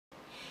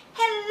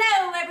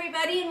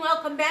everybody, and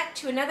welcome back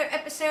to another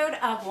episode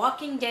of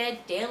Walking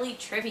Dead Daily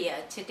Trivia.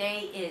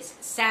 Today is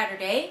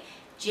Saturday,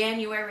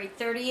 January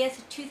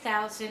 30th,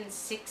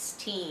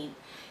 2016.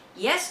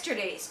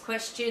 Yesterday's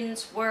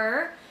questions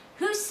were,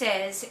 who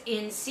says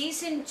in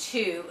Season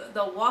 2,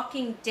 The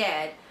Walking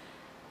Dead,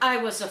 "I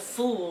was a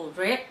fool,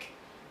 Rick.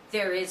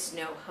 There is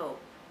no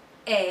hope"?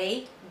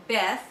 A,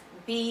 Beth,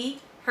 B,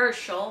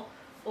 Herschel,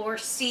 or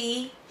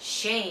C,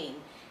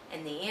 Shane?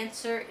 And the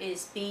answer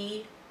is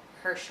B,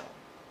 Herschel.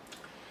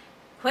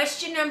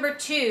 Question number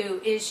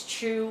 2 is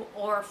true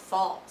or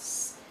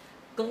false.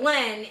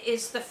 Glenn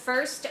is the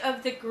first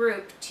of the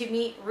group to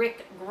meet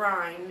Rick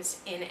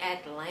Grimes in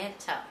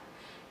Atlanta.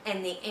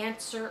 And the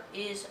answer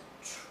is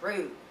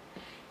true.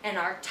 And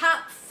our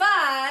top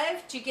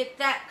 5 to get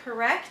that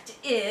correct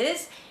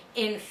is,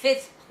 in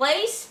 5th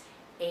place,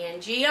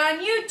 Angie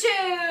on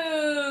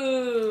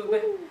YouTube.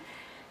 Woo.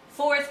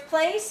 4th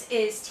place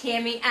is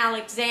Tammy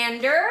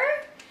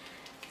Alexander.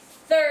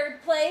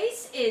 3rd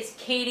place is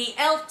Katie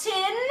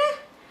Elton.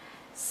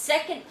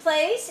 2nd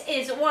place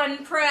is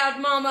One Proud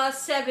Mama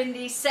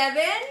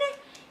 77.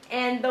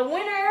 And the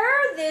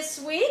winner this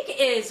week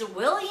is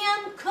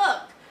William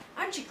Cook.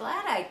 Aren't you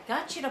glad I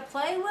got you to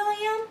play,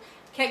 William?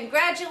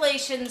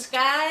 Congratulations,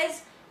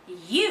 guys.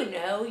 You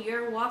know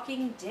you're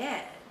Walking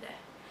Dead.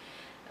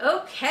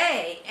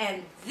 Okay,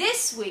 and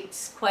this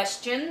week's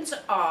questions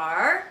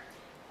are,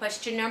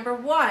 question number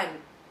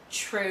 1,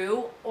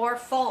 true or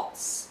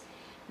false?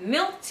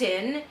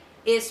 Milton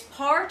is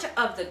part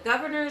of the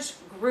governor's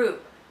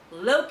group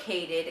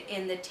located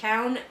in the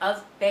town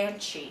of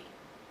Banshee.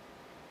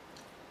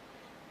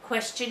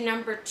 Question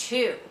number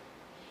 2.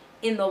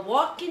 In The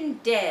Walking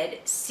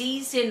Dead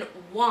Season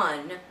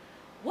 1,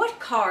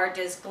 what car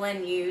does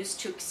Glenn use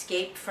to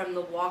escape from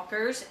the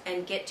walkers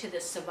and get to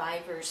the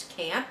survivors'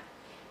 camp?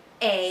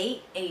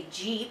 A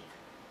Jeep,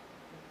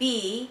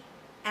 B,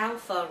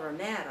 Alfa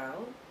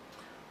Romeo,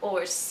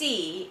 or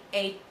C,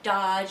 a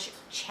Dodge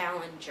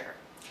Challenger?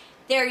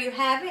 There you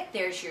have it.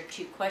 There's your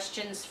 2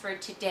 questions for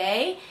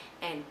today,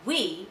 and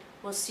we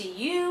will see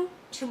you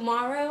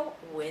tomorrow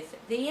with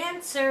the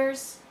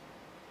answers.